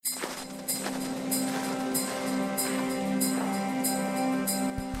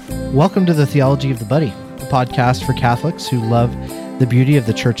Welcome to the Theology of the Buddy, a podcast for Catholics who love the beauty of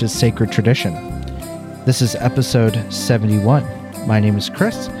the Church's sacred tradition. This is episode 71. My name is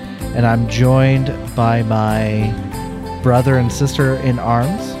Chris, and I'm joined by my brother and sister in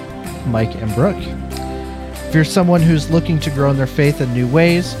arms, Mike and Brooke. If you're someone who's looking to grow in their faith in new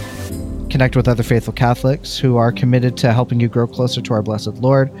ways, connect with other faithful Catholics who are committed to helping you grow closer to our blessed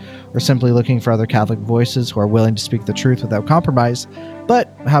Lord, or simply looking for other Catholic voices who are willing to speak the truth without compromise, but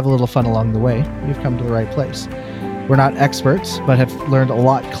have a little fun along the way, you've come to the right place. We're not experts, but have learned a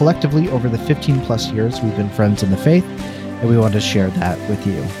lot collectively over the 15 plus years we've been friends in the faith, and we want to share that with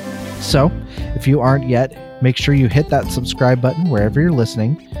you. So, if you aren't yet, make sure you hit that subscribe button wherever you're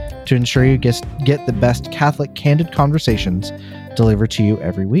listening to ensure you get the best Catholic candid conversations delivered to you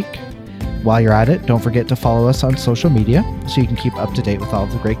every week. While you're at it, don't forget to follow us on social media so you can keep up to date with all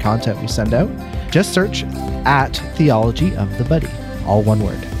of the great content we send out. Just search at Theology of the Buddy, all one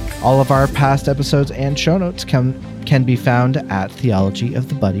word. All of our past episodes and show notes can be found at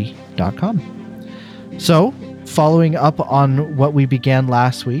theologyofthebuddy.com. So, following up on what we began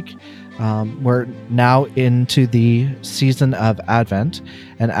last week, we're now into the season of Advent,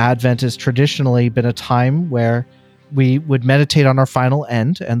 and Advent has traditionally been a time where we would meditate on our final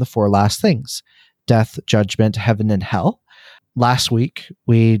end and the four last things: death, judgment, heaven, and hell. Last week,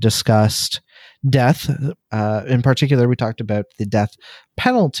 we discussed death. In particular, we talked about the death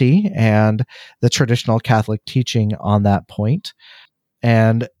penalty and the traditional Catholic teaching on that point.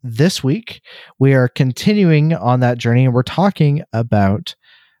 And this week, we are continuing on that journey, and we're talking about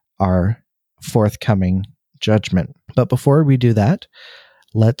our forthcoming judgment. But before we do that,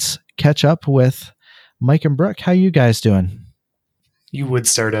 let's catch up with Mike and Brooke. How you guys doing? You would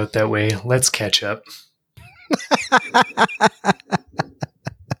start out that way. Let's catch up.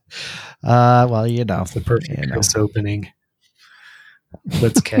 Well, you know, it's the perfect Chris opening.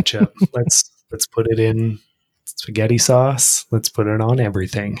 Let's catch up. Let's put it in spaghetti sauce. Let's put it on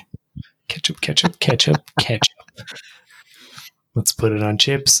everything. Ketchup, ketchup, ketchup, ketchup. Let's put it on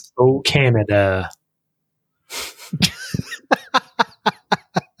chips. Oh, Canada.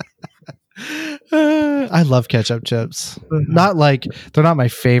 I love ketchup chips. Not like they're not my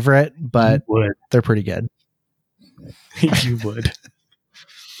favorite, but they're pretty good. You would.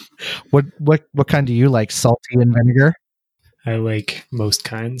 What kind do you like? Salty and vinegar? I like most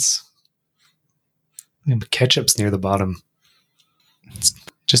kinds. Yeah, but ketchup's near the bottom. It's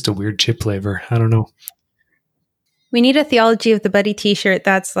just a weird chip flavor. I don't know. We need a Theology of the Buddy t-shirt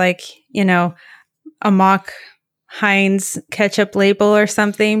that's like, a mock Heinz ketchup label or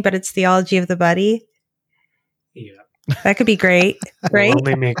something, but it's Theology of the Buddy. Yeah. That could be great, right? We'll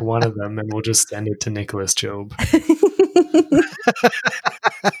only make one of them and we'll just send it to Nicholas Job.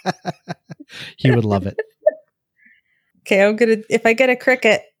 He would love it. Okay, if I get a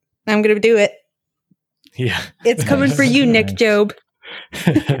cricket, I'm gonna do it. Yeah. It's coming for you, Nick Job.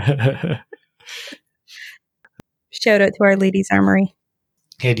 Shout out to Our Lady's Armory.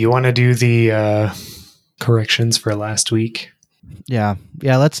 Hey, do you want to do the corrections for last week? Yeah.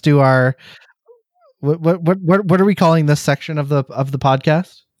 Let's do our. What are we calling this section of the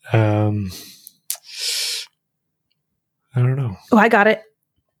podcast? I don't know. Oh, I got it.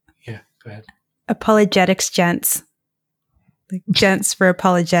 Yeah, go ahead. Apologetics, gents. Like gents for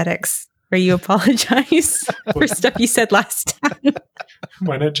apologetics, where you apologize for stuff you said last time.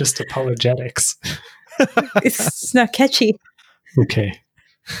 Why not just apologetics? It's not catchy. Okay.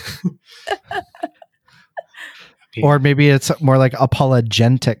 Or maybe it's more like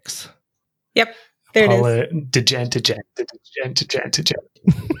apologetics. Yep. There it is.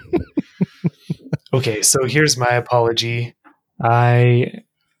 Okay, so here's my apology. I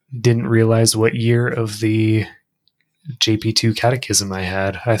didn't realize what year of the JP2 catechism I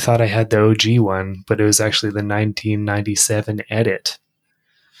had. I thought I had the OG one, but it was actually the 1997 edit.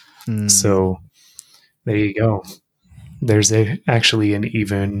 So there you go. There's actually an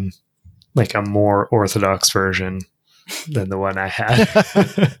even, like a more orthodox version than the one I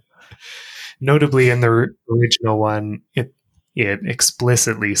had. Notably, in the original one, it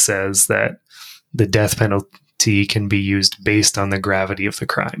explicitly says that the death penalty can be used based on the gravity of the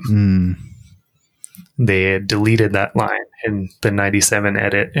crime. They had deleted that line in the 97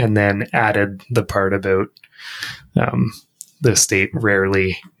 edit and then added the part about the state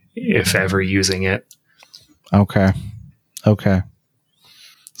rarely, if ever, using it. Okay.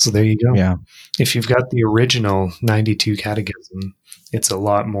 So there you go. Yeah. If you've got the original 92 catechism, it's a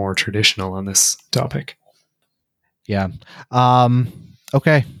lot more traditional on this topic. Yeah.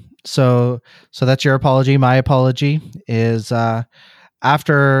 Okay. So that's your apology. My apology is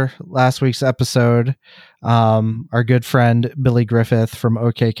after last week's episode, our good friend Billy Griffith from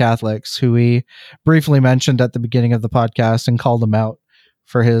OK Catholics, who we briefly mentioned at the beginning of the podcast and called him out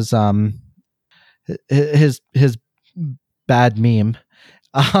for his bad meme.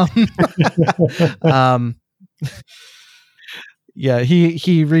 Yeah,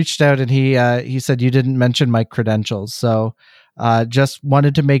 he reached out and he said, you didn't mention my credentials, so just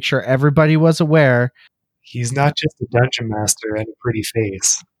wanted to make sure everybody was aware. He's not just a dungeon master and a pretty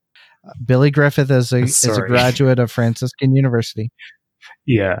face. Billy Griffith is a graduate of Franciscan University.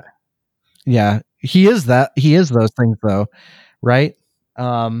 Yeah. He is those things though, right?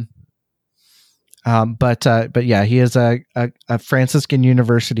 But yeah, he is a Franciscan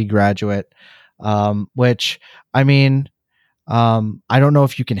University graduate, which, I mean, I don't know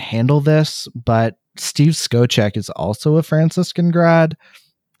if you can handle this, but Steve Skocek is also a Franciscan grad,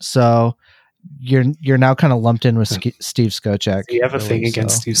 so you're now kind of lumped in with Steve Skocek. Do you have a thing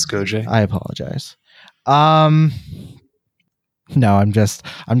against Steve Skocek? I apologize. No, I'm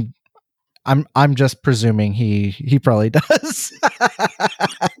just presuming he probably does.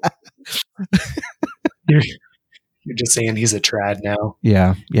 You're just saying he's a trad now.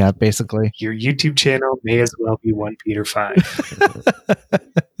 Yeah, basically. Your YouTube channel may as well be 1 Peter 5.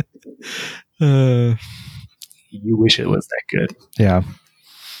 You wish it was that good. Yeah.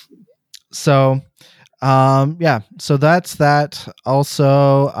 So, so that's that.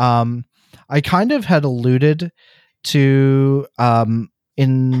 Also, I kind of had alluded to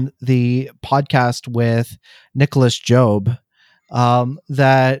in the podcast with Nicholas Job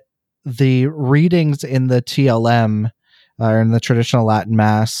that the readings in the TLM or in the traditional Latin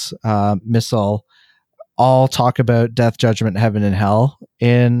Mass missal all talk about death, judgment, heaven, and hell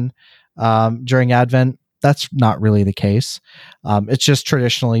in during Advent. That's not really the case. It's just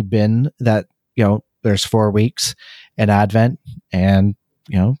traditionally been that, there's 4 weeks in Advent, and,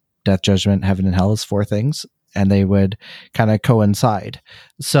 death, judgment, heaven, and hell is 4 things, and they would kind of coincide.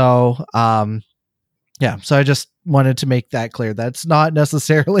 So, so I just wanted to make that clear. That's not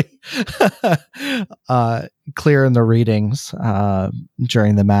necessarily clear in the readings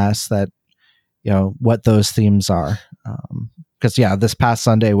during the Mass that, what those themes are. Because, this past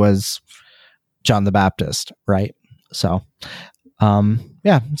Sunday was John the Baptist, right? So, so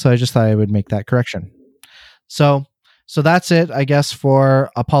I just thought I would make that correction. So that's it, I guess, for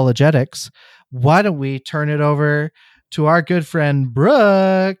apologetics. Why don't we turn it over to our good friend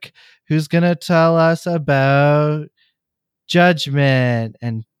Brooke, who's going to tell us about judgment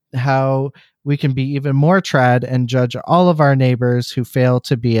and how we can be even more trad and judge all of our neighbors who fail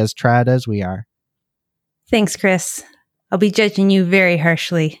to be as trad as we are. Thanks, Chris. I'll be judging you very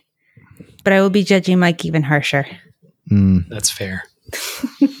harshly, but I will be judging Mike even harsher. That's fair.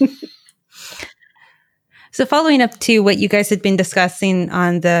 So following up to what you guys had been discussing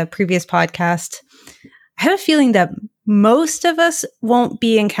on the previous podcast, I have a feeling that most of us won't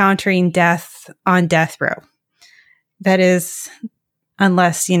be encountering death on death row. That is,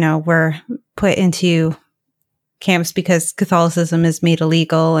 unless, we're put into camps because Catholicism is made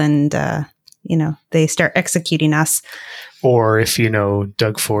illegal and, they start executing us. Or if,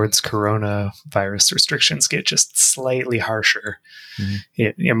 Doug Ford's coronavirus restrictions get just slightly harsher,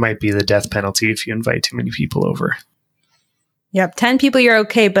 it might be the death penalty if you invite too many people over. Yep. 10 people, you're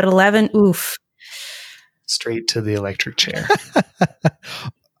okay, but 11, oof. Straight to the electric chair.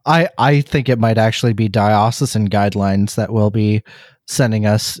 I think it might actually be diocesan guidelines that will be sending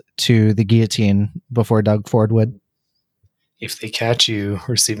us to the guillotine before Doug Ford would. If they catch you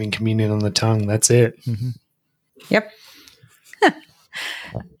receiving communion on the tongue, that's it. Mm-hmm. Yep.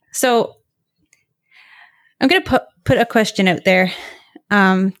 So I'm going to put a question out there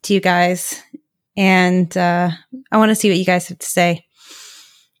to you guys, and I want to see what you guys have to say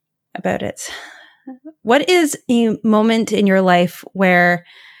about it. What is a moment in your life where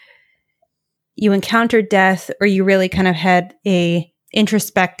you encountered death, or you really kind of had a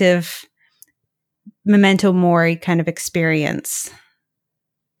introspective memento mori kind of experience?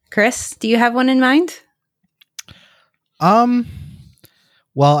 Chris, do you have one in mind?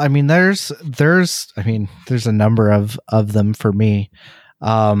 Well, I mean, there's a number of them for me.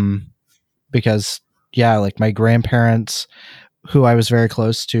 Because like my grandparents, who I was very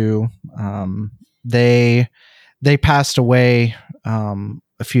close to, they passed away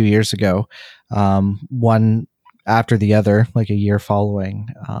a few years ago, one after the other, like a year following,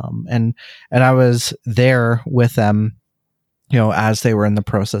 and I was there with them, as they were in the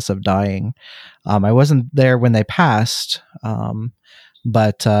process of dying. I wasn't there when they passed,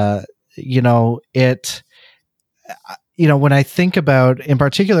 but when I think about, in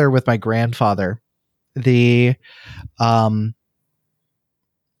particular with my grandfather, the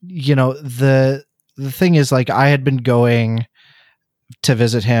the thing is, like, I had been going to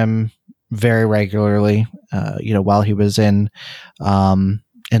visit him very regularly, while he was in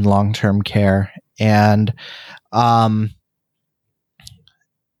long-term care. And,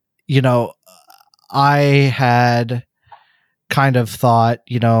 I had kind of thought,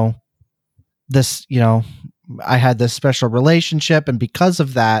 this, I had this special relationship. And because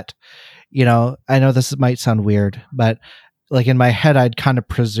of that, I know this might sound weird, but like in my head, I'd kind of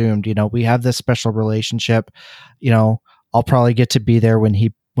presumed, we have this special relationship, I'll probably get to be there when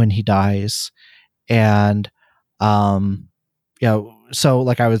he dies. And, so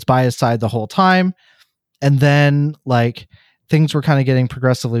like I was by his side the whole time. And then like things were kind of getting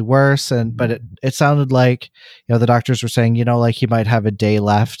progressively worse. But it sounded like, the doctors were saying, like he might have a day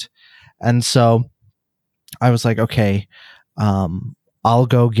left. And so I was like, okay, I'll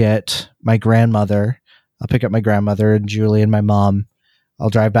go get my grandmother. I'll pick up my grandmother and Julie and my mom. I'll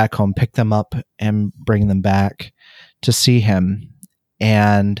drive back home, pick them up and bring them back to see him.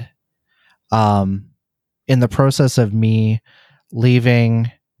 And, in the process of me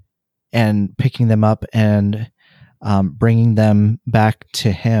leaving and picking them up and, bringing them back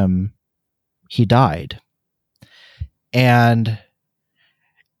to him, he died. And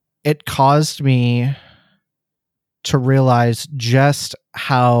it caused me to realize just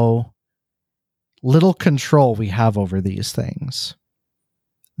how little control we have over these things.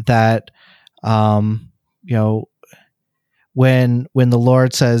 That, when the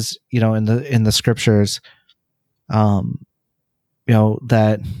Lord says, in the scriptures, that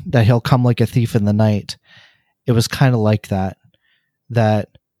he'll come like a thief in the night, it was kind of like that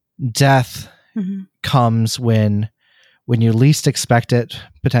death comes when you least expect it,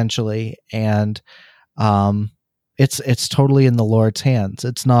 potentially. And, it's totally in the Lord's hands.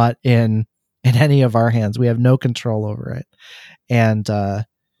 It's not in any of our hands. We have no control over it. And,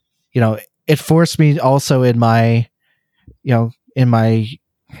 it forced me also in my, I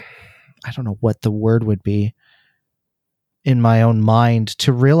don't know what the word would be, in my own mind,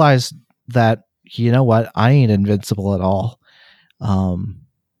 to realize that, I ain't invincible at all.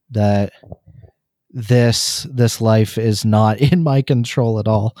 That this life is not in my control at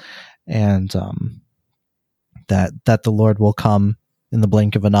all. And, that the Lord will come in the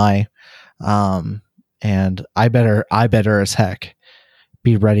blink of an eye. And I better as heck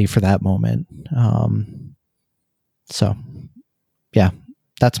be ready for that moment. So yeah,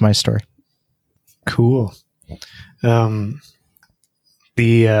 that's my story. Cool. The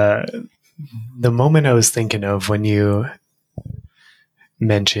moment I was thinking of when you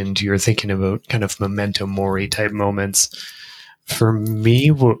mentioned you're thinking about kind of memento mori type moments, for me,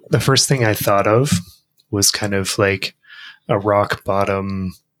 the first thing I thought of was kind of like a rock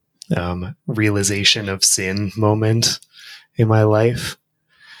bottom realization of sin moment in my life,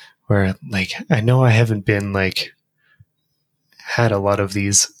 where like I know I haven't been like had a lot of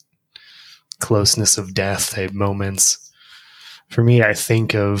these closeness of death type moments. For me, I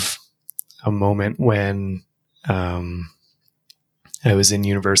think of a moment when I was in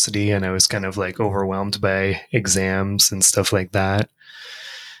university and I was kind of like overwhelmed by exams and stuff like that.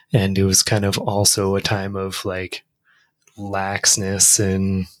 And it was kind of also a time of like laxness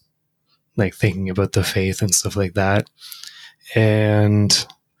and like thinking about the faith and stuff like that. And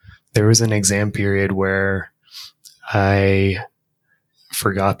there was an exam period where I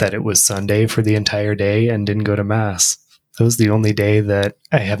forgot that it was Sunday for the entire day and didn't go to Mass. That was the only day that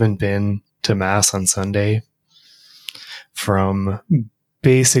I haven't been to Mass on Sunday from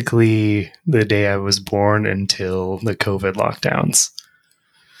basically the day I was born until the COVID lockdowns.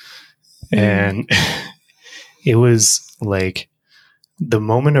 And it was like the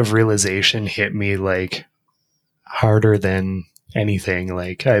moment of realization hit me like harder than anything.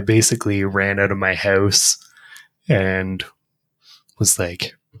 Like I basically ran out of my house and was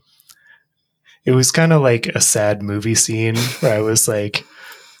like, it was kind of like a sad movie scene where I was like,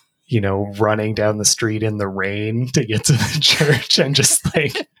 running down the street in the rain to get to the church and just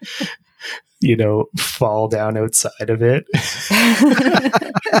like, fall down outside of it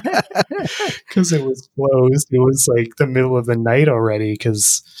because it was closed. It was like the middle of the night already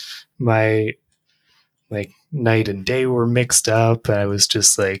because my like night and day were mixed up. I was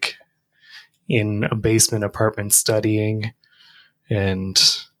just like in a basement apartment studying, and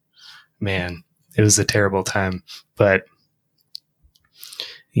man, it was a terrible time. But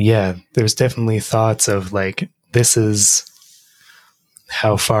yeah, there's definitely thoughts of like, this is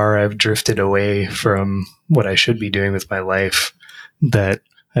how far I've drifted away from what I should be doing with my life, that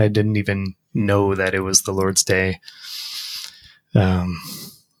I didn't even know that it was the Lord's Day.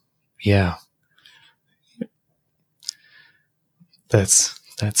 Yeah, that's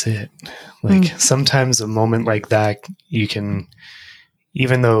that's it. Like sometimes a moment like that, you can,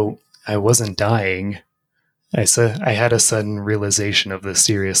 even though I wasn't dying, I had a sudden realization of the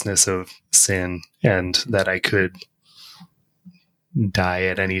seriousness of sin and that I could die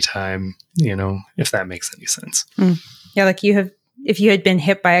at any time, if that makes any sense. Yeah, like if you had been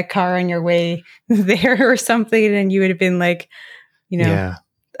hit by a car on your way there or something, and you would have been like, Yeah.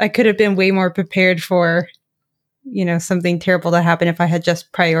 I could have been way more prepared for, something terrible to happen if I had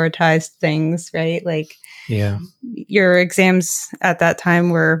just prioritized things, right? Like, Yeah. your exams at that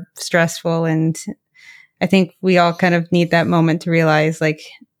time were stressful, and I think we all kind of need that moment to realize, like,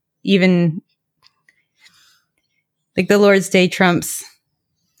 even like the Lord's Day trumps,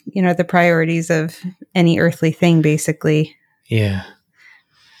 the priorities of any earthly thing, basically. Yeah.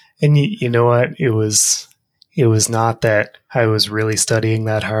 And you know what? It was not that I was really studying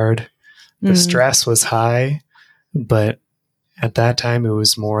that hard. The stress was high, but at that time it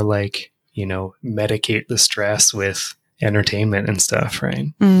was more like, medicate the stress with entertainment and stuff, right?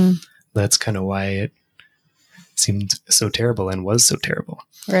 That's kind of why it seemed so terrible and was so terrible.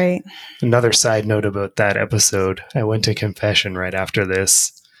 Right. Another side note about that episode, I went to confession right after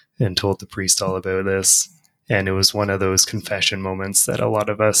this and told the priest all about this. And it was one of those confession moments that a lot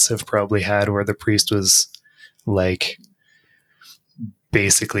of us have probably had where the priest was like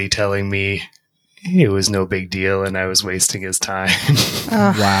basically telling me it was no big deal and I was wasting his time.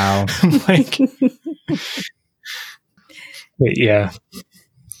 Wow. Like, but yeah,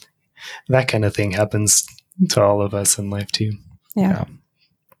 that kind of thing happens to all of us in life too. Yeah.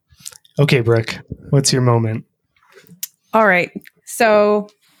 Okay, Brooke, what's your moment? All right. So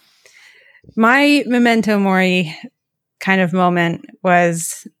my memento mori kind of moment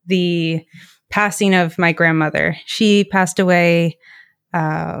was the passing of my grandmother. She passed away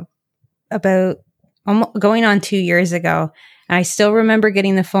about going on 2 years ago. And I still remember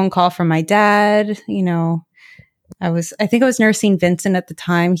getting the phone call from my dad. I think I was nursing Vincent at the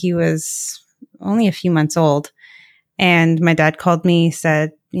time. He was only a few months old. And my dad called me,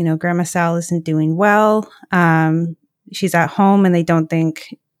 said, Grandma Sal isn't doing well. She's at home and they don't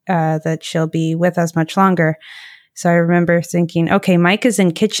think that she'll be with us much longer. So I remember thinking, okay, Mike is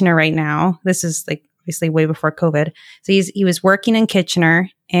in Kitchener right now. This is like obviously way before COVID. So he was working in Kitchener,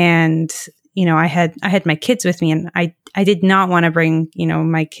 and I had my kids with me, and I did not want to bring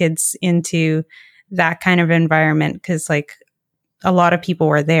my kids into that kind of environment because like a lot of people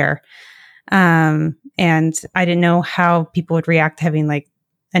were there, and I didn't know how people would react to having like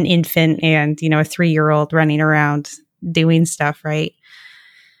an infant and a 3-year-old running around doing stuff, right?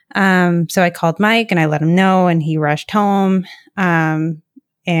 So I called Mike and I let him know, and he rushed home.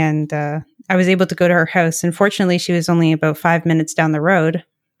 And I was able to go to her house. Unfortunately, she was only about 5 minutes down the road.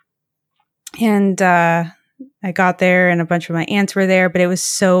 And I got there and a bunch of my aunts were there, but it was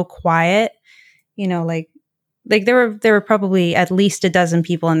so quiet, like there were probably at least a dozen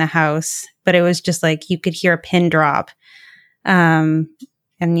people in the house, but it was just like you could hear a pin drop. And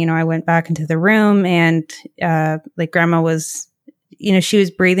I went back into the room, and like Grandma was, she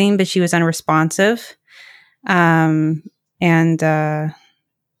was breathing, but she was unresponsive. I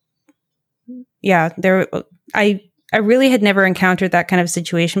really had never encountered that kind of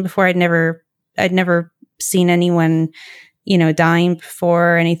situation before. I'd never seen anyone, dying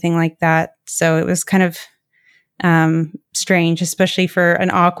before or anything like that. So it was kind of strange, especially for an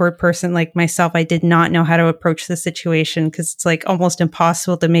awkward person like myself. I did not know how to approach the situation because it's like almost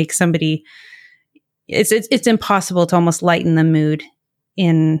impossible to make somebody. It's impossible to almost lighten the mood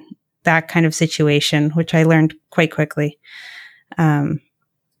in that kind of situation, which I learned quite quickly.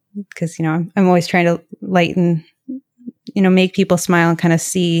 Because I'm always trying to lighten, make people smile and kind of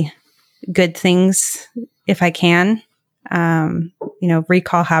see good things if I can.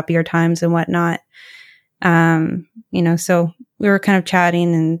 Recall happier times and whatnot. So we were kind of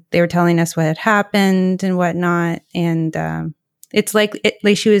chatting, and they were telling us what had happened and whatnot. And it's like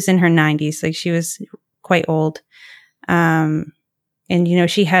she was in her 90s, like she was quite old. And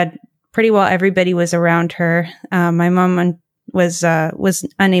she had pretty well everybody was around her. My mom was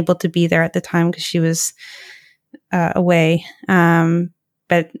unable to be there at the time because she was away.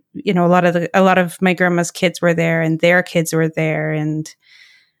 But a lot of my grandma's kids were there, and their kids were there, and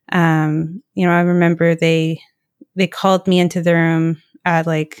I remember they called me into the room at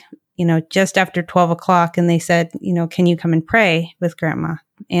just after 12 o'clock, and they said, can you come and pray with Grandma?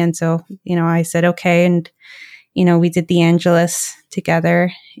 And so, I said, okay. And, we did the Angelus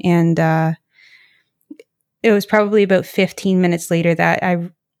together, and it was probably about 15 minutes later that I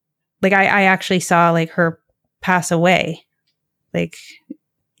actually saw like her pass away. Like,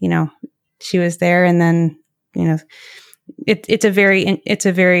 she was there, and then, it's a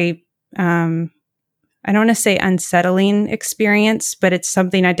very I don't want to say unsettling experience, but it's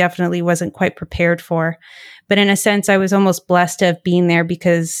something I definitely wasn't quite prepared for. But in a sense, I was almost blessed to have been there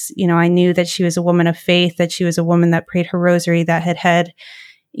because, I knew that she was a woman of faith, that she was a woman that prayed her rosary, that had,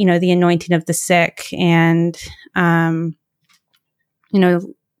 the anointing of the sick, and, had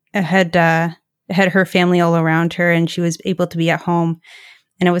her family all around her, and she was able to be at home.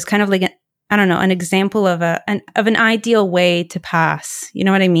 And it was kind of like, an example of an ideal way to pass. You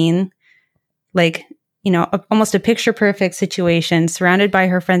know what I mean? Like, almost a picture perfect situation, surrounded by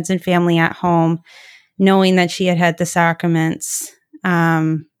her friends and family at home, knowing that she had the sacraments,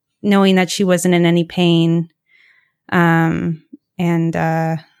 knowing that she wasn't in any pain. Having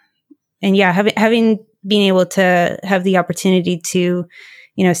been able to have the opportunity to,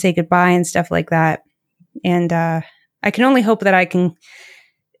 say goodbye and stuff like that. And, I can only hope that I can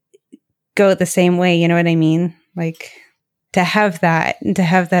go the same way. You know what I mean? Like to have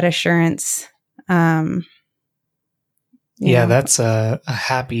that assurance. That's a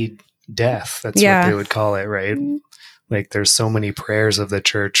happy death. That's what they would call it, right? Like there's so many prayers of the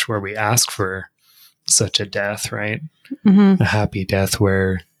church where we ask for such a death, right? Mm-hmm. A happy death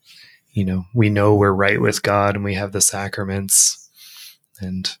where, we know we're right with God and we have the sacraments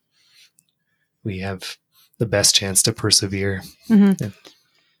and we have the best chance to persevere. Mm-hmm.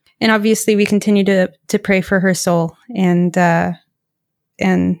 And obviously we continue to pray for her soul and all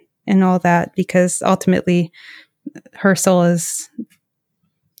that, because ultimately her soul is,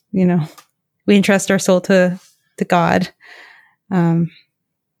 we entrust our soul to God. But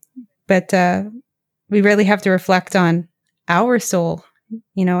we really have to reflect on our soul,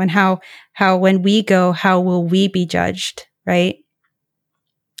 and how when we go, how will we be judged? Right.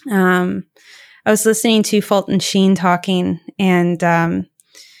 I was listening to Fulton Sheen talking, and,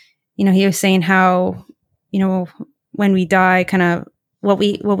 he was saying how, when we die, kind of what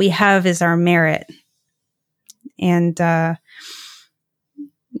we have is our merit. And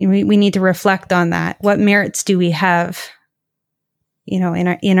we need to reflect on that. What merits do we have,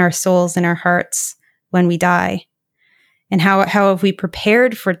 in our souls, in our hearts when we die? And how have we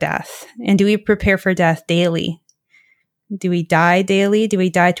prepared for death? And do we prepare for death daily? Do we die daily? Do we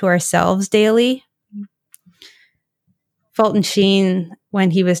die to ourselves daily? Fulton Sheen, when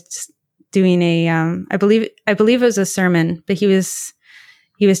he was doing I believe it was a sermon, but he was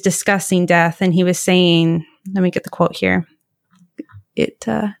discussing death, and he was saying, let me get the quote here. It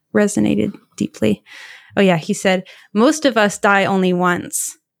resonated deeply. Oh yeah, he said, "Most of us die only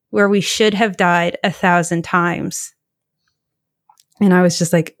once, where we should have died 1,000 times." And I was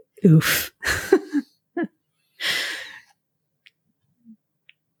just like, oof.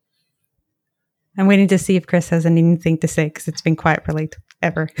 I'm waiting to see if Chris has anything to say, because it's been quiet for like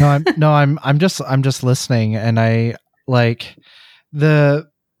ever. I'm just listening, and I like the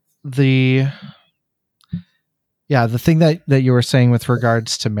thing that you were saying with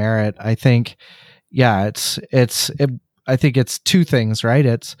regards to merit. I think, I think it's two things, right?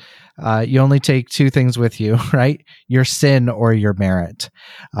 It's you only take two things with you, right? Your sin or your merit.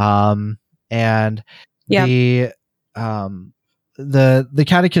 The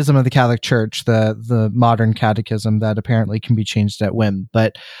catechism of the Catholic Church, the modern catechism that apparently can be changed at whim,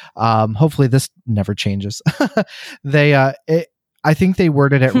 but hopefully this never changes. I think they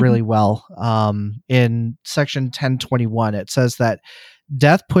worded it really well. In section 1021, it says that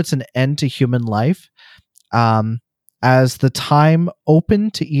death puts an end to human life as the time open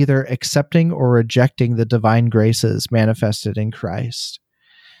to either accepting or rejecting the divine graces manifested in Christ.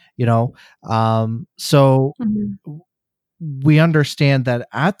 So we understand that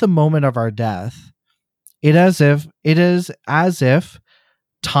at the moment of our death, it is as if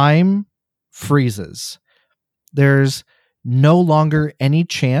time freezes. There's no longer any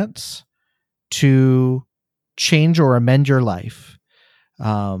chance to change or amend your life.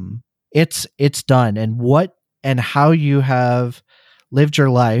 It's done. And how you have lived your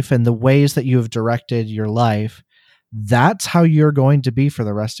life and the ways that you have directed your life, that's how you're going to be for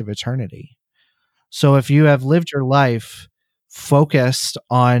the rest of eternity. So if you have lived your life focused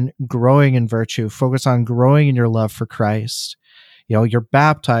on growing in virtue, focused on growing in your love for Christ, you're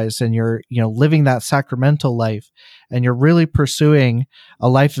baptized and you're, living that sacramental life, and you're really pursuing a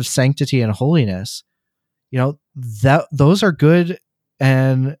life of sanctity and holiness, that those are good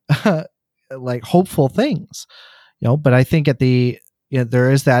and like hopeful things, but I think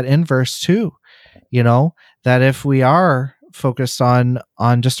there is that inverse too, that if we are focused on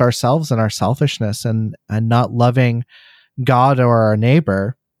just ourselves and our selfishness and not loving God or our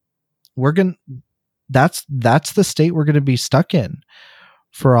neighbor, that's the state we're going to be stuck in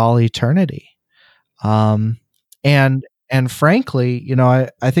for all eternity. And And frankly,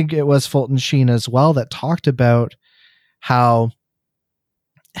 I think it was Fulton Sheen as well that talked about how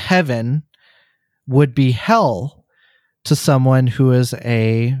heaven would be hell to someone who is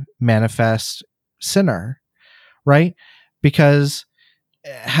a manifest sinner, right? Because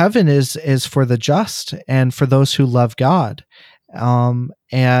heaven is for the just and for those who love God.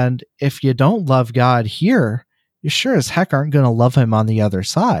 And if you don't love God here, you sure as heck aren't going to love him on the other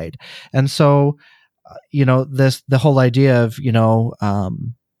side. And so, the whole idea of,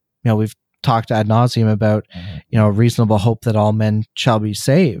 we've talked ad nauseum about, reasonable hope that all men shall be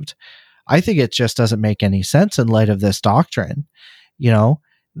saved. I think it just doesn't make any sense in light of this doctrine,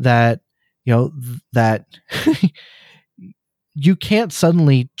 that you can't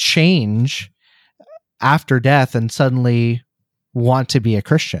suddenly change after death and suddenly want to be a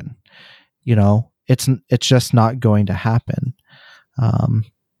Christian. It's just not going to happen.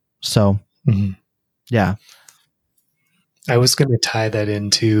 Yeah. I was going to tie that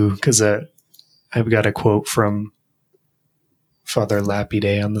into, because I've got a quote from Father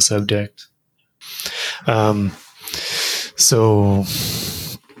Lapide on the subject. I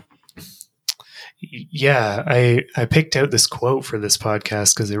picked out this quote for this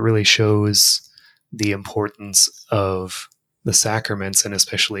podcast because it really shows the importance of the sacraments and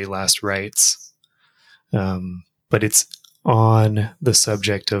especially last rites. But it's on the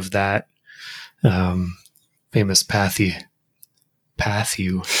subject of that famous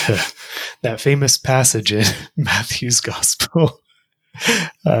that famous passage in Matthew's Gospel,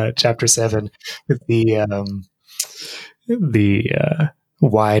 chapter 7, the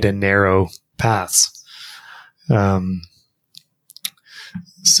wide and narrow paths.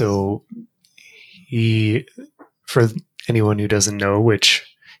 So for anyone who doesn't know,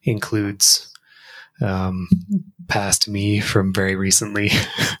 which includes past me from very recently,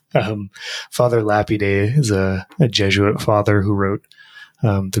 Father Lapide is a Jesuit father who wrote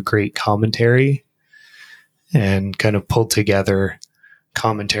the Great Commentary and kind of pulled together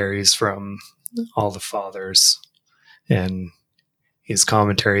commentaries from all the fathers. And his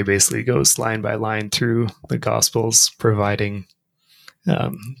commentary basically goes line by line through the Gospels, providing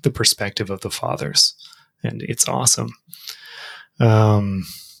the perspective of the fathers. And it's awesome.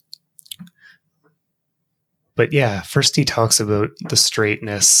 But yeah, first he talks about the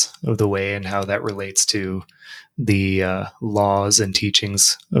straightness of the way and how that relates to the laws and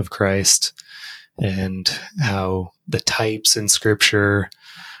teachings of Christ, and how the types in Scripture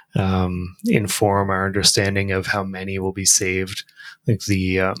inform our understanding of how many will be saved, like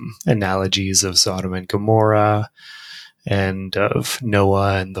the analogies of Sodom and Gomorrah, and of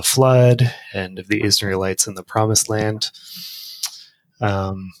Noah and the flood, and of the Israelites in the Promised Land.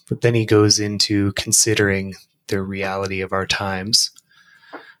 But then he goes into considering the reality of our times.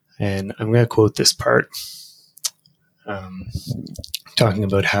 And I'm going to quote this part, talking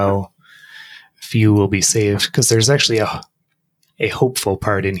about how few will be saved, because there's actually a hopeful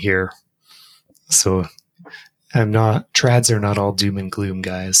part in here. So trads are not all doom and gloom,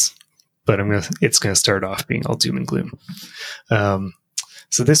 guys, but it's going to start off being all doom and gloom.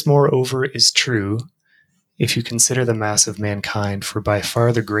 So this, moreover, is true if you consider the mass of mankind, for by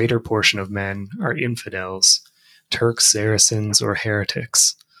far the greater portion of men are infidels, Turks, Saracens, or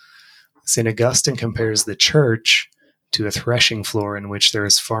heretics. St. Augustine compares the church to a threshing floor in which there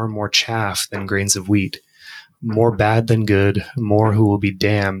is far more chaff than grains of wheat, more bad than good, more who will be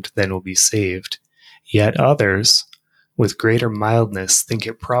damned than will be saved. Yet others, with greater mildness, think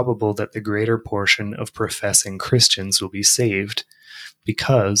it probable that the greater portion of professing Christians will be saved,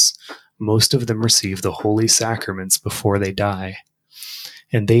 because most of them receive the holy sacraments before they die.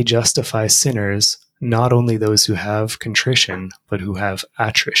 And they justify sinners, not only those who have contrition, but who have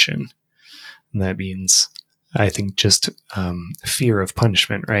attrition. And that means, I think, just fear of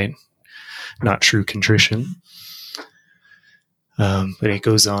punishment, right? Not true contrition. But it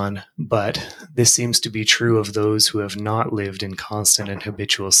goes on. But this seems to be true of those who have not lived in constant and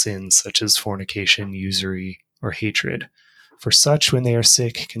habitual sins, such as fornication, usury, or hatred. For such, when they are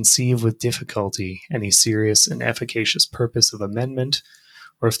sick, conceive with difficulty any serious and efficacious purpose of amendment,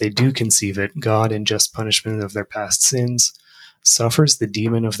 or if they do conceive it, God, in just punishment of their past sins, suffers the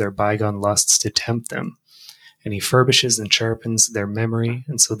demon of their bygone lusts to tempt them, and he furbishes and sharpens their memory,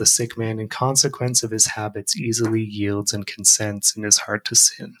 and so the sick man, in consequence of his habits, easily yields and consents in his heart to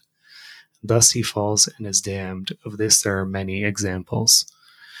sin. Thus he falls and is damned. Of this there are many examples.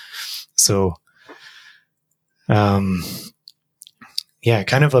 So, kind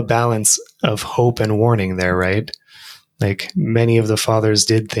of a balance of hope and warning there, right? Like, many of the fathers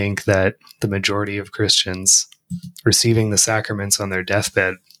did think that the majority of Christians receiving the sacraments on their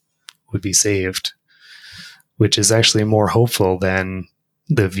deathbed would be saved, which is actually more hopeful than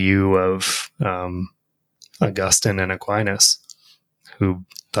the view of Augustine and Aquinas, who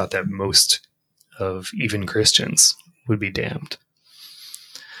thought that most of even Christians would be damned.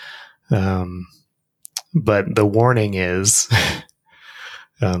 But the warning is,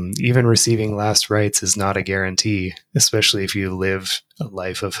 even receiving last rites is not a guarantee, especially if you live a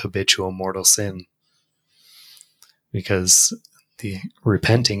life of habitual mortal sin, because the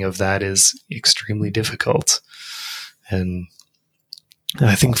repenting of that is extremely difficult. And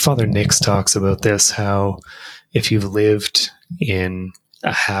I think Father Nix talks about this, how if you've lived in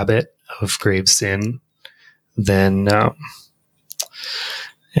a habit of grave sin, then,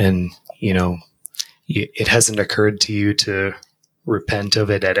 and, you know, it hasn't occurred to you to repent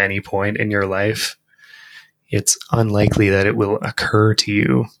of it at any point in your life, it's unlikely that it will occur to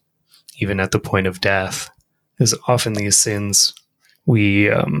you even at the point of death. Because often these sins, we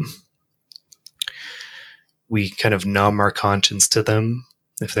kind of numb our conscience to them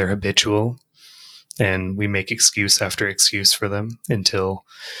if they're habitual, and we make excuse after excuse for them until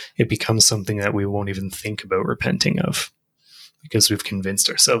it becomes something that we won't even think about repenting of, because we've convinced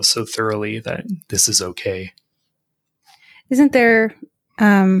ourselves so thoroughly that this is okay. Isn't there,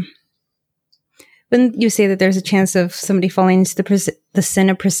 when you say that there's a chance of somebody falling into the sin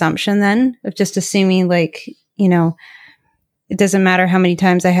of presumption, then, of just assuming, like, you know, it doesn't matter how many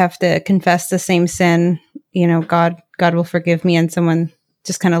times I have to confess the same sin, you know, God will forgive me, and someone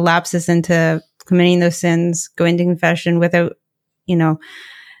just kind of lapses into committing those sins, going to confession without, you know,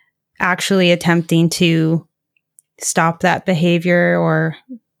 actually attempting to stop that behavior, or,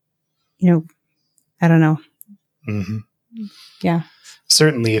 you know, I don't know. Mm-hmm. Yeah.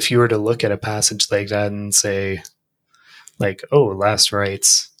 Certainly, if you were to look at a passage like that and say, like, oh, last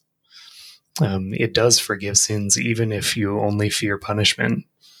rites, it does forgive sins, even if you only fear punishment,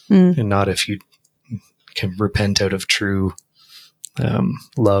 and not if you can repent out of true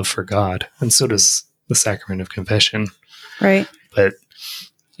love for God. And so does the sacrament of confession. Right. But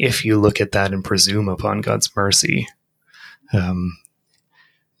if you look at that and presume upon God's mercy,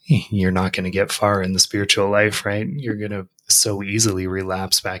 you're not going to get far in the spiritual life, right? You're going to so easily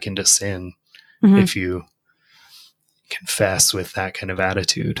relapse back into sin if you confess with that kind of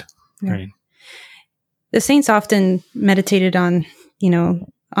attitude, right? The saints often meditated on, you know,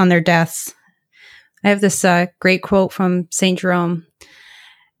 on their deaths. I have this great quote from St. Jerome.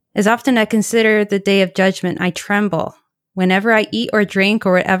 As often I consider the day of judgment, I tremble. Whenever I eat or drink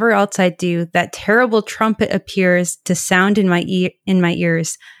or whatever else I do, that terrible trumpet appears to sound in my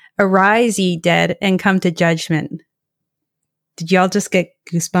ears. Arise, ye dead, and come to judgment. Did y'all just get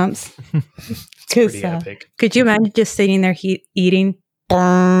goosebumps? It's pretty epic. Could you imagine just sitting there eating,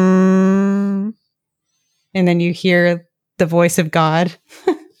 and then you hear the voice of God?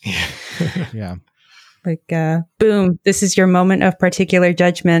 Yeah. Like, boom, this is your moment of particular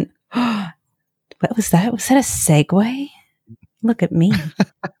judgment. What was that? Was that a segue? Look at me.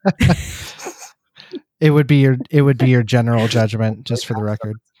 It would be your general judgment, just for the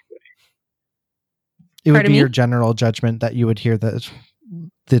record. It would be your general judgment that you would hear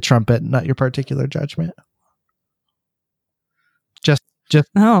the trumpet, not your particular judgment. Just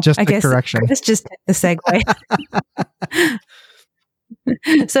I guess correction. It's just the segue.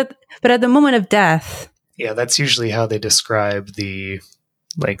 So, but at the moment of death. Yeah, that's usually how they describe the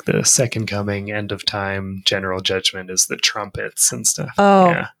second coming, end of time, general judgment, is the trumpets and stuff. Oh,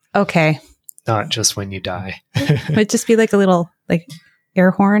 yeah. Okay. Not just when you die. It'd just be like a little like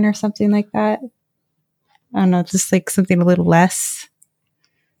air horn or something like that. I don't know, just like something a little less.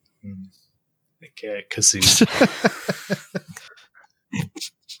 Like a kazoo.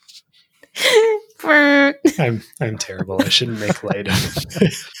 I'm terrible. I shouldn't make light of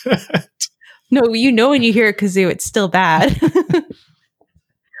it. No, you know, when you hear a kazoo, it's still bad.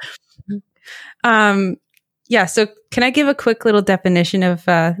 Yeah. So can I give a quick little definition of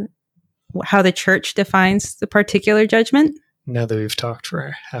how the church defines the particular judgment? Now that we've talked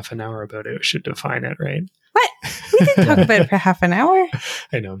for half an hour about it, we should define it, right? What? We didn't talk about it for half an hour.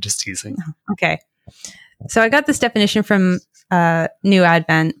 I know, I'm just teasing. Okay. So I got this definition from New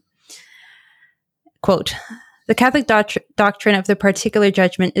Advent. Quote, the Catholic doctrine of the particular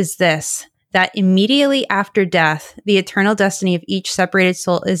judgment is this, that immediately after death, the eternal destiny of each separated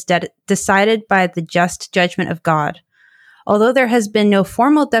soul is decided by the just judgment of God. Although there has been no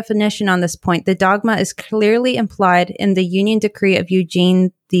formal definition on this point, the dogma is clearly implied in the Union Decree of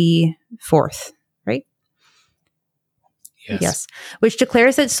Eugene IV, right? Yes. Which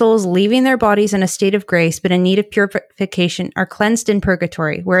declares that souls leaving their bodies in a state of grace but in need of purification are cleansed in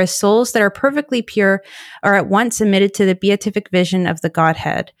purgatory, whereas souls that are perfectly pure are at once admitted to the beatific vision of the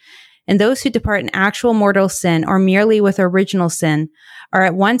Godhead. and those who depart in actual mortal sin or merely with original sin are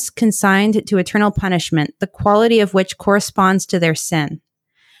at once consigned to eternal punishment, the quality of which corresponds to their sin.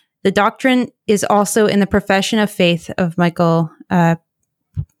 The doctrine is also in the profession of faith of Michael. I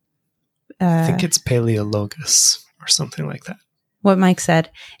think it's Paleologus or something like that. What Mike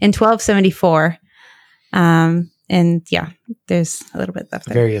said in 1274. And yeah, there's a little bit left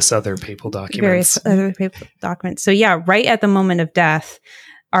there. Various other papal documents. So yeah, right at the moment of death,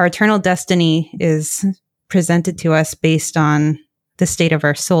 our eternal destiny is presented to us based on the state of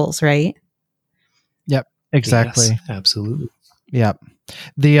our souls, right? Yep, exactly. Yes, absolutely. Yep.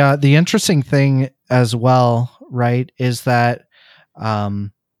 The interesting thing as well, right, is that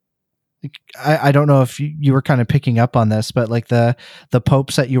I don't know if you were kind of picking up on this, but like the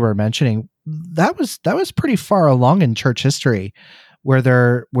popes that you were mentioning, that was pretty far along in church history where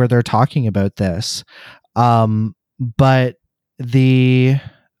they're talking about this. But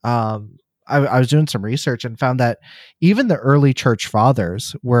I was doing some research and found that even the early church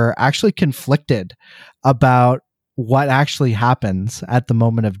fathers were actually conflicted about what actually happens at the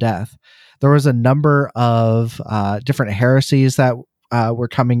moment of death. There was a number of different heresies that were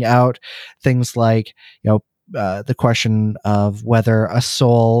coming out, things like, the question of whether a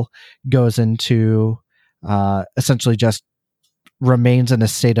soul goes into essentially just remains in a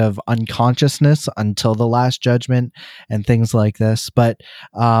state of unconsciousness until the last judgment and things like this. But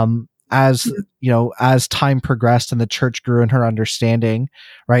as time progressed and the church grew in her understanding,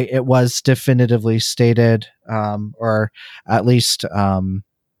 right, it was definitively stated, or at least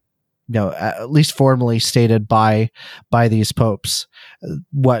formally stated by these popes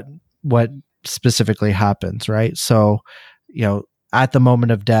what specifically happens, right? So, at the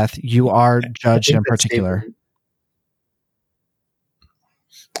moment of death, you are judged in particular.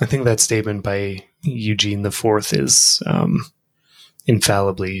 I think that statement by Eugene IV is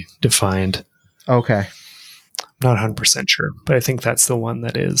infallibly defined. Okay. I'm not 100% sure, but I think that's the one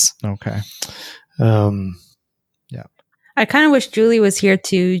that is. Okay. Yeah. I kind of wish Julie was here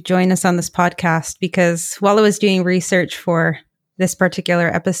to join us on this podcast, because while I was doing research for this particular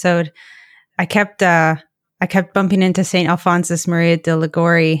episode, I kept bumping into St. Alphonsus Maria de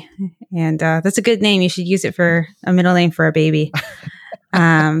Liguori, and that's a good name. You should use it for a middle name for a baby.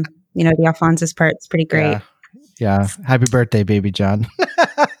 The Alphonsus part is pretty great. Yeah. Happy birthday, baby John.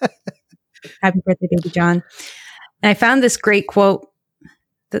 Happy birthday, baby John. And I found this great quote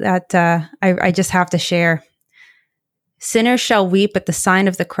that I just have to share. Sinners shall weep at the sign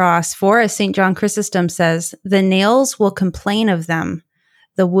of the cross, for, as St. John Chrysostom says, the nails will complain of them.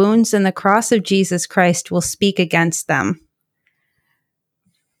 The wounds and the cross of Jesus Christ will speak against them.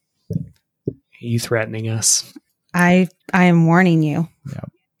 Are you threatening us? I am warning you. Yeah.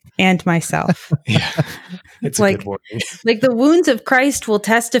 And myself. Yeah. It's a good warning. Like the wounds of Christ will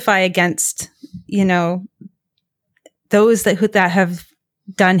testify against, those that have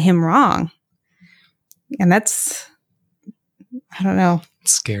done him wrong. And that's, I don't know.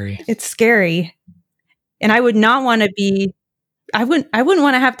 It's scary. It's scary. And I would not want to I wouldn't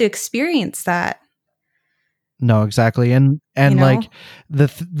want to have to experience that. No, exactly. And like the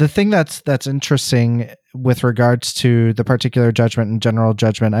thing that's interesting with regards to the particular judgment and general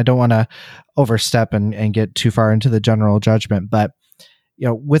judgment, I don't want to overstep and get too far into the general judgment, but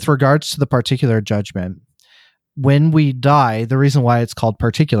with regards to the particular judgment, when we die, the reason why it's called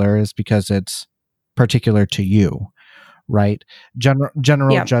particular is because it's particular to you, right?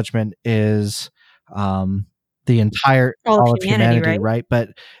 General judgment is the entire all of humanity, right? But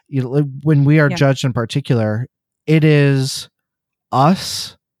when we are judged in particular, it is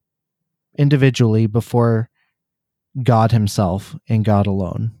us individually before God himself and God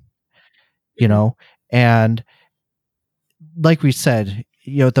alone, and like we said,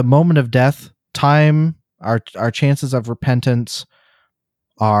 at the moment of death, time, our chances of repentance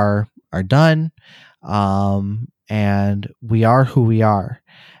are done, and we are who we are.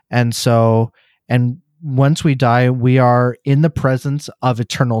 And so, and once we die, we are in the presence of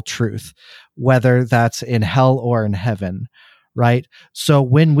eternal truth, whether that's in hell or in heaven, right? So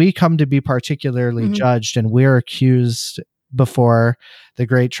when we come to be particularly judged and we're accused before the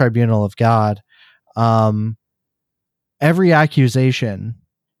great tribunal of God, every accusation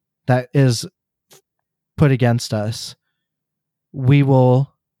that is put against us, we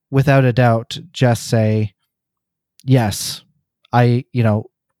will, without a doubt, just say, yes, I'm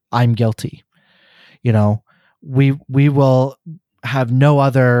guilty. We will have no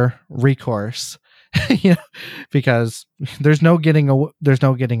other recourse, because there's no getting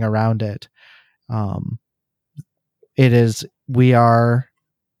around it. We are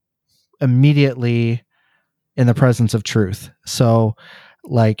immediately in the presence of truth. So,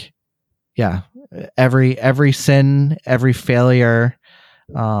 like, every sin, every failure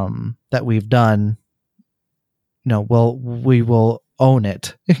that we've done, we will own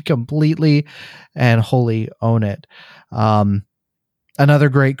it completely and wholly own it. Another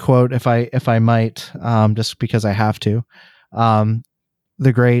great quote, if I might, just because I have to,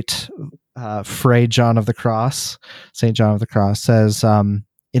 the great Fray John of the Cross, St. John of the Cross says, in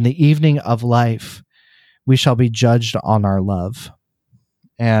the evening of life, we shall be judged on our love.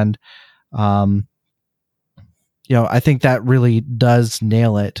 And, I think that really does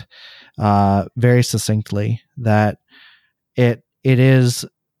nail it very succinctly, that it is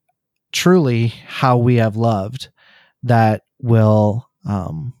truly how we have loved that will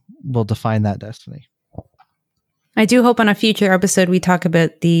define that destiny. I do hope on a future episode we talk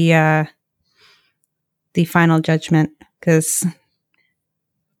about the final judgment, because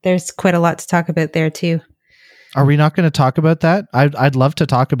there's quite a lot to talk about there too. Are we not going to talk about that? I'd love to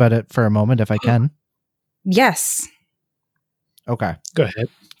talk about it for a moment if I can. Yes. Okay. Go ahead.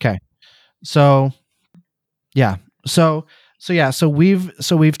 Okay. So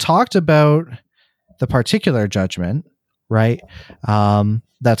we've talked about the particular judgment, right?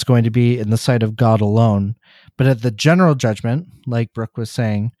 That's going to be in the sight of God alone. But at the general judgment, like Brooke was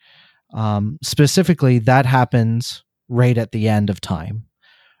saying, specifically, that happens right at the end of time,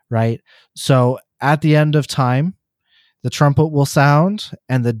 right? So at the end of time, the trumpet will sound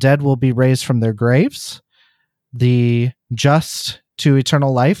and the dead will be raised from their graves, the just to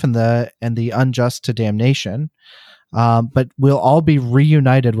eternal life and the unjust to damnation. But we'll all be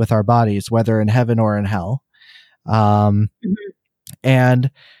reunited with our bodies, whether in heaven or in hell. And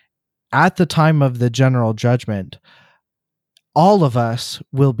at the time of the general judgment, all of us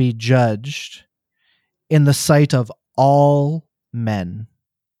will be judged in the sight of all men.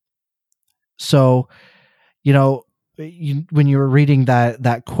 So, when you were reading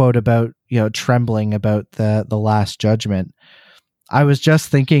that quote about, trembling about the last judgment, I was just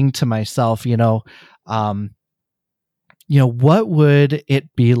thinking to myself, what would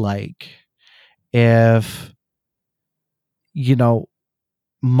it be like if,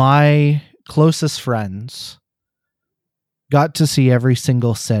 my closest friends got to see every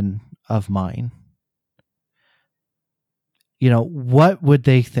single sin of mine? What would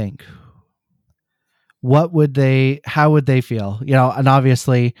they think? How would they feel? And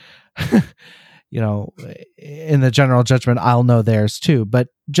obviously, in the general judgment, I'll know theirs too, but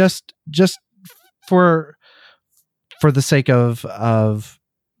just for the sake of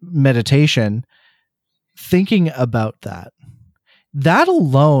meditation, thinking about that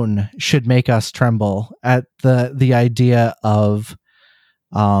alone should make us tremble at the idea of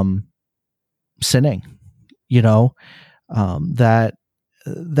sinning, that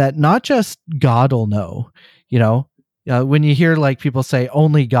not just God will know, when you hear like people say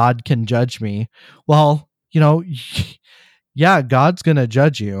only God can judge me, well, yeah, God's going to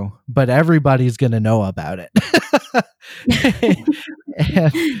judge you, but everybody's going to know about it.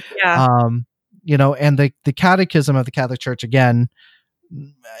 And, Yeah. And the Catechism of the Catholic Church, again,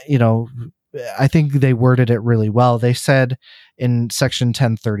 I think they worded it really well. They said in section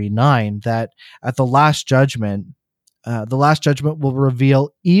 1039 that at the last judgment will reveal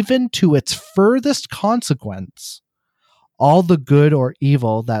even to its furthest consequence all the good or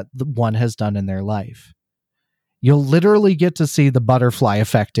evil that one has done in their life. You'll literally get to see the butterfly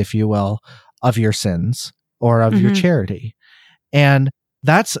effect, if you will, of your sins or of your charity. And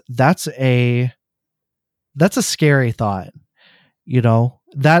that's a scary thought.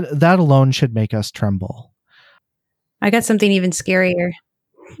 That alone should make us tremble. I got something even scarier.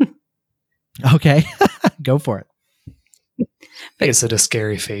 Okay. Go for it. Is it a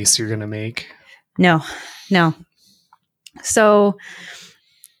scary face you're going to make? No. So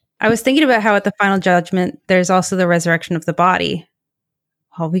I was thinking about how at the final judgment, there's also the resurrection of the body.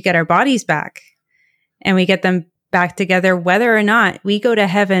 Well, we get our bodies back and we get them back together, whether or not we go to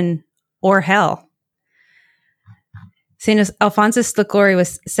heaven or hell. St. Alphonsus Liguori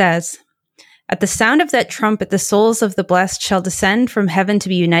says, "At the sound of that trumpet, the souls of the blessed shall descend from heaven to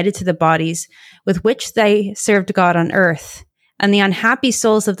be united to the bodies with which they served God on earth. And the unhappy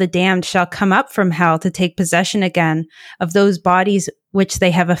souls of the damned shall come up from hell to take possession again of those bodies which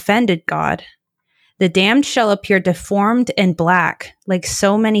they have offended God. The damned shall appear deformed and black, like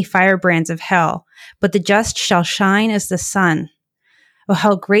so many firebrands of hell, but the just shall shine as the sun. Oh,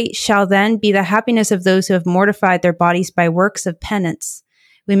 how great shall then be the happiness of those who have mortified their bodies by works of penance.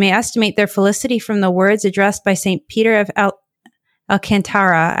 We may estimate their felicity from the words addressed by St. Peter of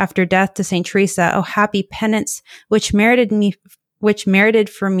Alcantara after death to St. Teresa, O happy penance, which merited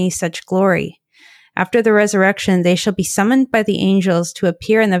for me such glory. After the resurrection, they shall be summoned by the angels to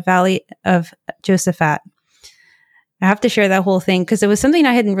appear in the valley of Josaphat. I have to share that whole thing because it was something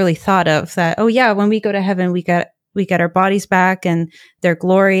I hadn't really thought of, that, oh yeah, when we go to heaven, we get our bodies back and they're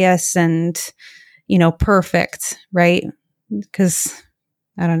glorious and, perfect, right? Because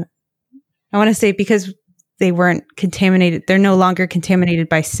I want to say because they weren't contaminated, they're no longer contaminated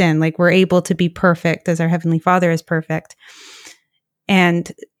by sin. Like, we're able to be perfect as our Heavenly Father is perfect.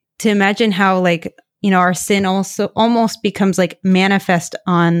 And to imagine how, like, our sin also almost becomes like manifest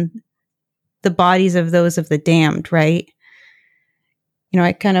on the bodies of those of the damned, right?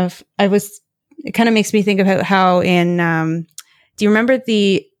 It kind of makes me think about how in, do you remember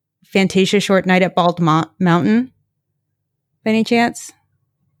the Fantasia short Night at Bald Mountain? By any chance?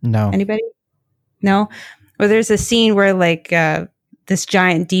 No. Anybody? No? Well, there's a scene where like this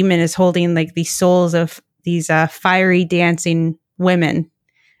giant demon is holding like these souls of these fiery dancing women.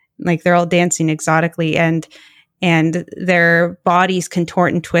 Like, they're all dancing exotically, and their bodies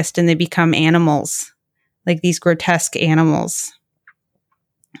contort and twist and they become animals, like these grotesque animals,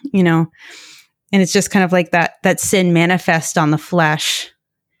 and it's just kind of like that sin manifest on the flesh.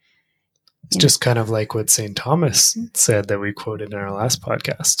 It's just kind of like what St. Thomas said that we quoted in our last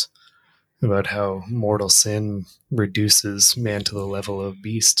podcast about how mortal sin reduces man to the level of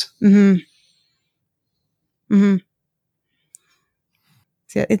beast. Mm-hmm. Mm-hmm.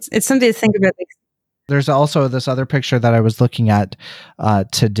 So it's something to think about. There's also this other picture that I was looking at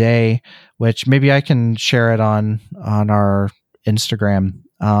today, which maybe I can share it on our Instagram.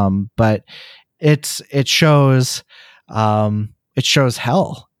 But it shows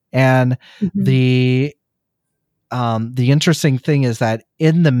hell, and Mm-hmm. the interesting thing is that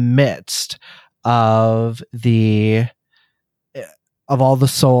in the midst of all the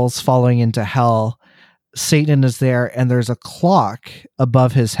souls falling into hell, Satan is there, and there's a clock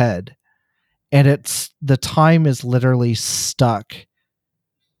above his head. And the time is literally stuck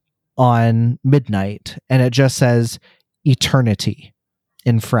on midnight, and it just says eternity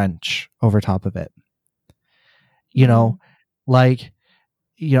in French over top of it. And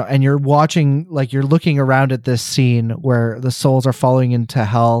you're watching, like, you're looking around at this scene where the souls are falling into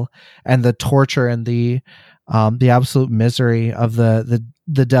hell, and the torture and the absolute misery of the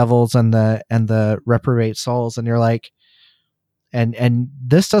devils and the reprobate souls, and you're like, and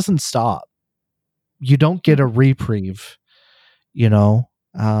this doesn't stop. You don't get a reprieve, and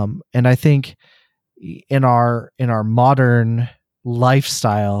I think in our modern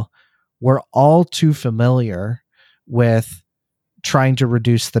lifestyle, we're all too familiar with trying to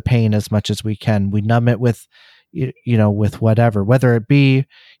reduce the pain as much as we can. We numb it with whatever, whether it be,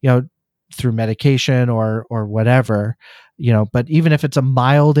 through medication or whatever, but even if it's a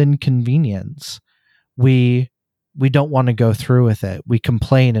mild inconvenience, we don't want to go through with it. We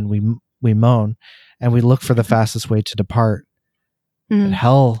complain and we moan, and we look for the fastest way to depart. Mm-hmm. But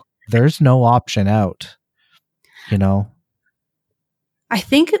hell, there's no option out, I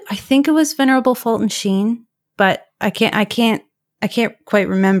think it was Venerable Fulton Sheen, but I can't quite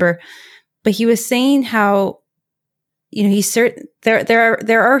remember. But he was saying how,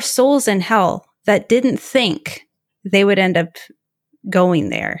 there are souls in hell that didn't think they would end up going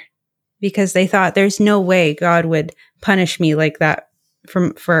there, because they thought there's no way God would punish me like that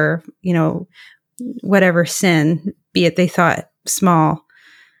for whatever sin, be it they thought small.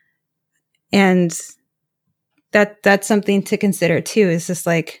 And that's something to consider too, is just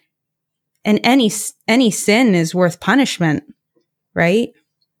like, and any sin is worth punishment, right?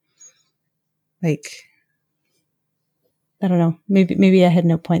 Like, I don't know, maybe I had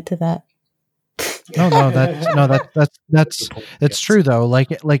no point to that. That's true though.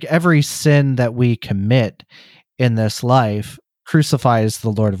 Like every sin that we commit in this life crucifies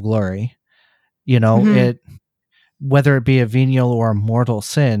the Lord of glory. Mm-hmm. It, whether it be a venial or a mortal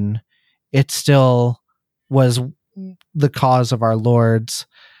sin, it still was the cause of our Lord's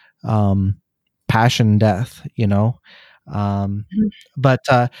passion, death. But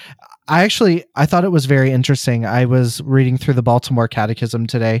I thought it was very interesting. I was reading through the Baltimore Catechism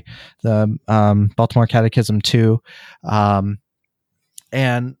today, the Baltimore Catechism 2, and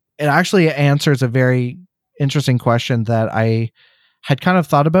it actually answers a very interesting question that I had kind of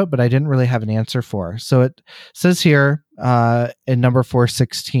thought about, but I didn't really have an answer for. So it says here in number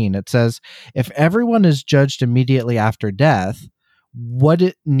 416, it says, if everyone is judged immediately after death, what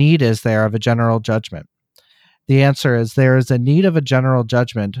need is there of a general judgment? The answer is, there is a need of a general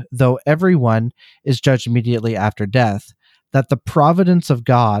judgment, though everyone is judged immediately after death, that the providence of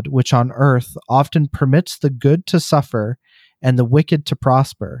God, which on earth often permits the good to suffer and the wicked to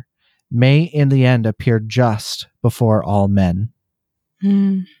prosper, may in the end appear just before all men.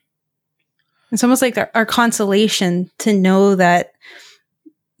 Mm. It's almost like our consolation to know that,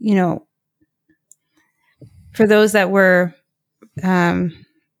 for those that were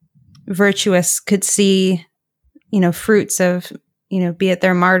virtuous could see, fruits of, be it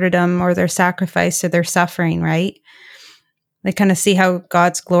their martyrdom or their sacrifice or their suffering, right? They kind of see how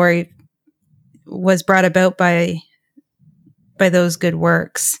God's glory was brought about by those good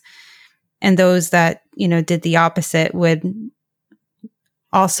works. And those that, did the opposite would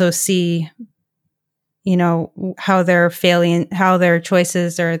also see, how their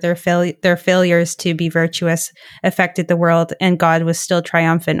choices or their failures to be virtuous affected the world, and God was still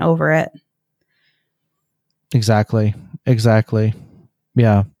triumphant over it. Exactly.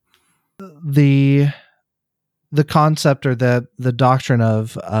 Yeah. The concept or the doctrine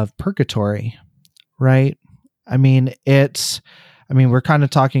of purgatory, right? I mean, we're kind of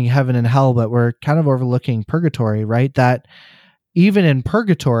talking heaven and hell, but we're kind of overlooking purgatory, right? That even in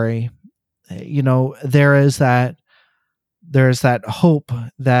purgatory, there's that hope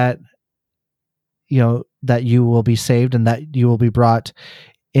that, that you will be saved and that you will be brought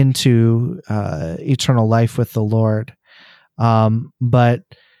into eternal life with the Lord. But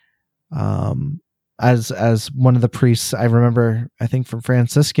as one of the priests I remember, I think from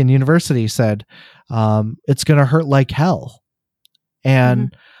Franciscan University said, it's going to hurt like hell.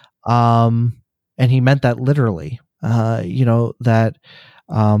 And, and he meant that literally, that,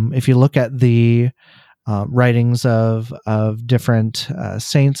 if you look at the, writings of different,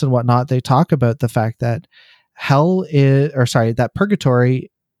 saints and whatnot, they talk about the fact that that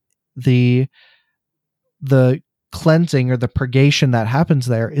purgatory, the cleansing or the purgation that happens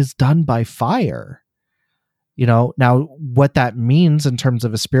there is done by fire. Now what that means in terms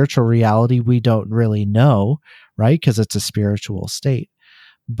of a spiritual reality, we don't really know, right? Because it's a spiritual state,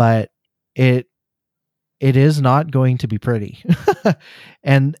 but it is not going to be pretty.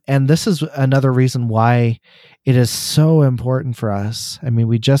 and this is another reason why it is so important for us. I mean,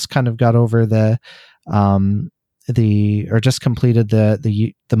 we just kind of got over just completed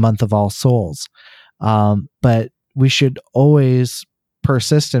the month of All Souls. But we should always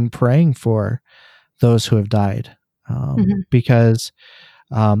persist in praying for those who have died, because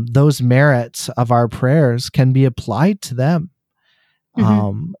those merits of our prayers can be applied to them,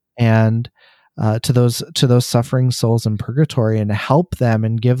 and to those suffering souls in purgatory, and help them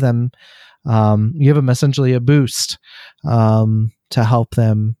and give them essentially a boost to help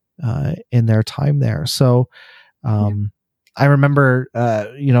them in their time there. So I remember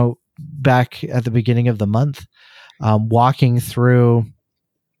back at the beginning of the month, walking through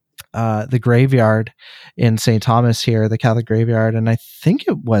the graveyard in St. Thomas here, the Catholic graveyard. And I think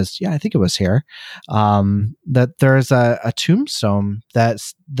it was here, that there's a tombstone that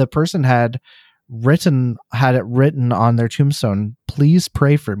the person had it written on their tombstone, "Please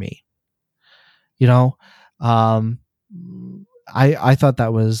pray for me." I thought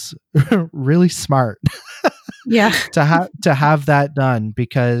that was really smart. Yeah. to have that done,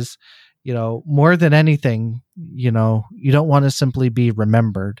 because, more than anything, you don't want to simply be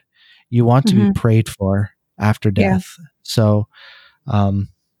remembered. You want to be prayed for after death. Yeah. So,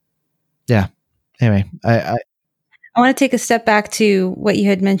 anyway, I want to take a step back to what you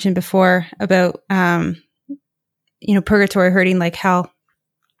had mentioned before about, purgatory hurting like hell.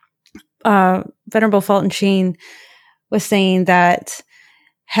 Venerable Fulton Sheen was saying that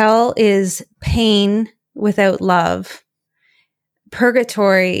hell is pain without love.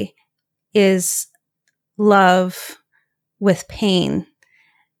 Purgatory is love with pain.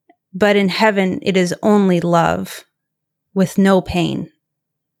 But in heaven, it is only love with no pain.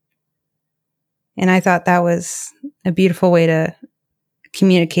 And I thought that was a beautiful way to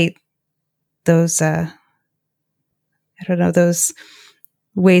communicate those, those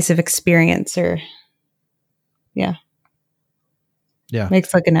ways of experience, or, yeah.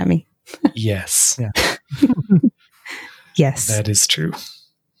 Mike's looking at me. Yes. Yeah. Yes. That is true.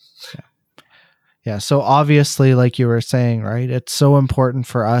 Yeah. So obviously, like you were saying, right, it's so important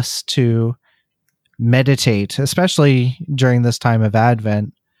for us to meditate, especially during this time of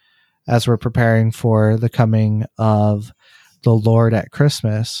Advent, as we're preparing for the coming of the Lord at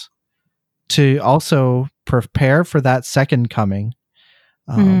Christmas, to also prepare for that second coming,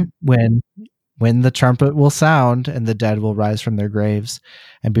 when the trumpet will sound and the dead will rise from their graves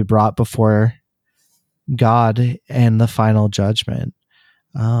and be brought before God in the final judgment.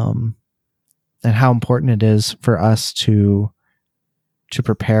 And how important it is for us to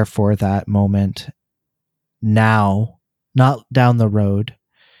prepare for that moment now, not down the road,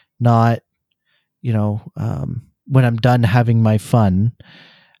 not, when I'm done having my fun,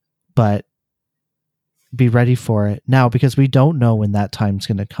 but be ready for it now, because we don't know when that time's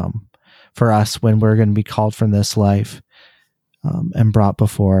going to come. for us when we're going to be called from this life and brought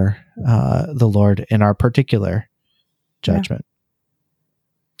before the Lord in our particular judgment.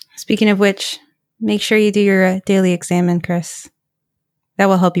 Yeah. Speaking of which, make sure you do your daily examen, Chris. That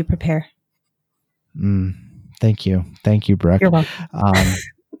will help you prepare. Thank you, Brooke. You're welcome.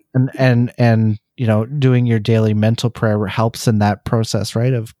 And doing your daily mental prayer helps in that process,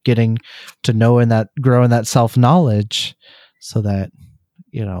 right? Of getting to know and that grow in that self-knowledge, so that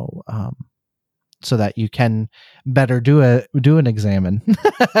so that you can better do an examen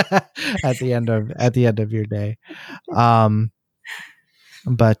at the end of your day. I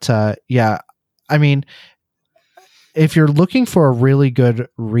mean, if you're looking for a really good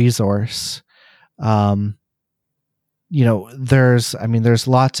resource, there's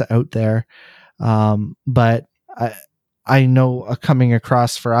lots out there. But I know coming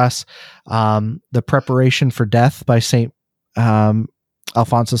across for us, the Preparation for Death by St.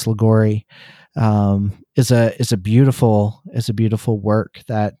 Alphonsus Liguori is a beautiful work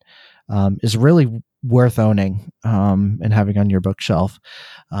that is really worth owning and having on your bookshelf.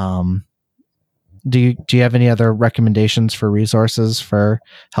 Do you have any other recommendations for resources for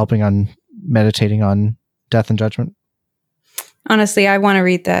helping on meditating on death and judgment? Honestly, I want to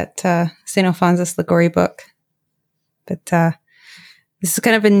read that St. Alphonsus Liguori book, but this is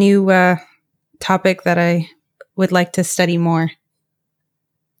kind of a new topic that I would like to study more.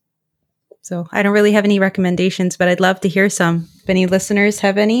 So I don't really have any recommendations, but I'd love to hear some. If any listeners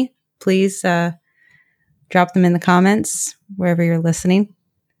have any, please drop them in the comments wherever you're listening.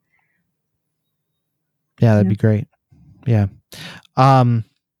 Yeah, that'd be great. Yeah.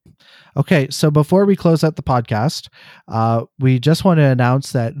 Okay, so before we close out the podcast, we just want to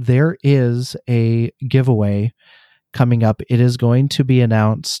announce that there is a giveaway coming up. It is going to be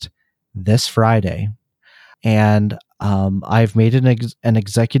announced this Friday, and I've made an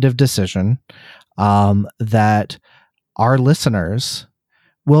executive decision that our listeners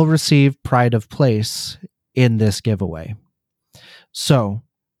will receive pride of place in this giveaway. So,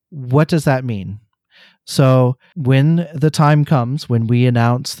 what does that mean? So when the time comes, when we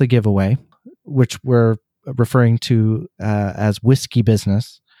announce the giveaway, which we're referring to as Whiskey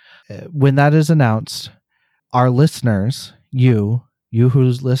Business, when that is announced, our listeners, you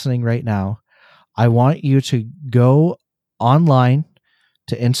who's listening right now, I want you to go online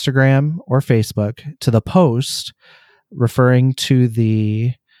to Instagram or Facebook to the post referring to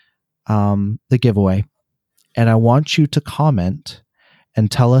the giveaway, and I want you to comment and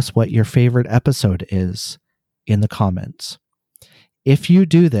tell us what your favorite episode is in the comments. If you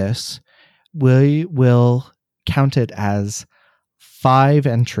do this, we will count it as 5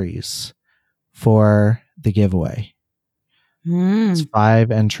 entries for the giveaway. It's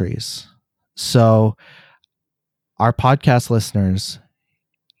 5 entries. So our podcast listeners,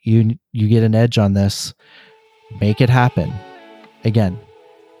 you get an edge on this. Make it happen. Again,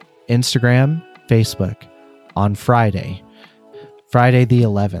 Instagram, Facebook on Friday the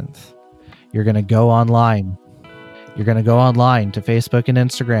 11th. You're going to go online. You're going to go online to Facebook and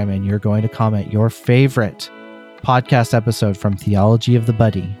Instagram, and you're going to comment your favorite podcast episode from Theology of the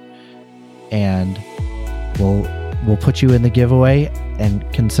Buddy, and we'll put you in the giveaway and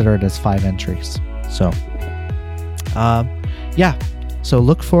consider it as 5 entries. So, so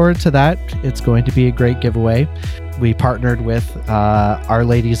look forward to that. It's going to be a great giveaway. We partnered with Our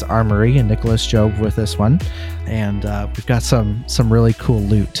Lady's Armory and Nicholas Job with this one, and we've got some really cool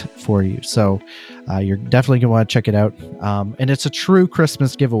loot for you. So you're definitely going to want to check it out. And it's a true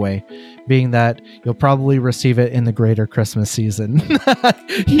Christmas giveaway, being that you'll probably receive it in the greater Christmas season.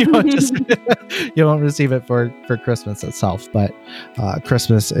 you won't receive it for Christmas itself, but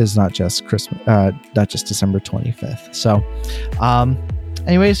Christmas is not just December 25th. So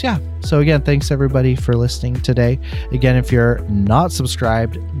anyways, yeah. So again, thanks everybody for listening today. Again, if you're not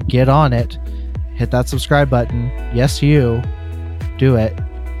subscribed, get on it. Hit that subscribe button. Yes, you do it.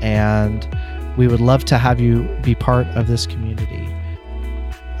 And we would love to have you be part of this community.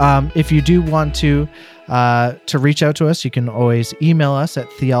 If you do want to reach out to us, you can always email us at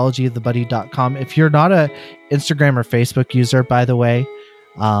theologyofthebuddy.com. If you're not a Instagram or Facebook user, by the way,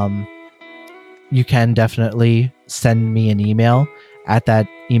 you can definitely send me an email at that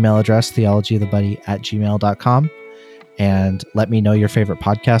email address, theologyofthebuddy@gmail.com, and let me know your favorite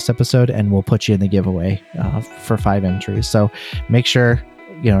podcast episode, and we'll put you in the giveaway for 5 entries. So make sure,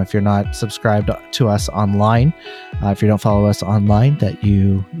 if you're not subscribed to us online, if you don't follow us online, that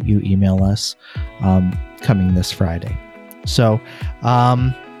you email us coming this Friday. So,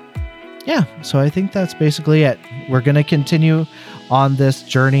 so I think that's basically it. We're going to continue on this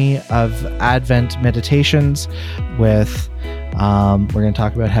journey of Advent meditations with We're going to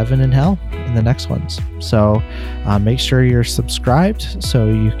talk about heaven and hell in the next ones. So make sure you're subscribed so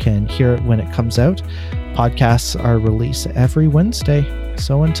you can hear it when it comes out. Podcasts are released every Wednesday.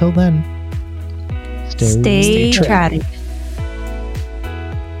 So until then, stay chatty.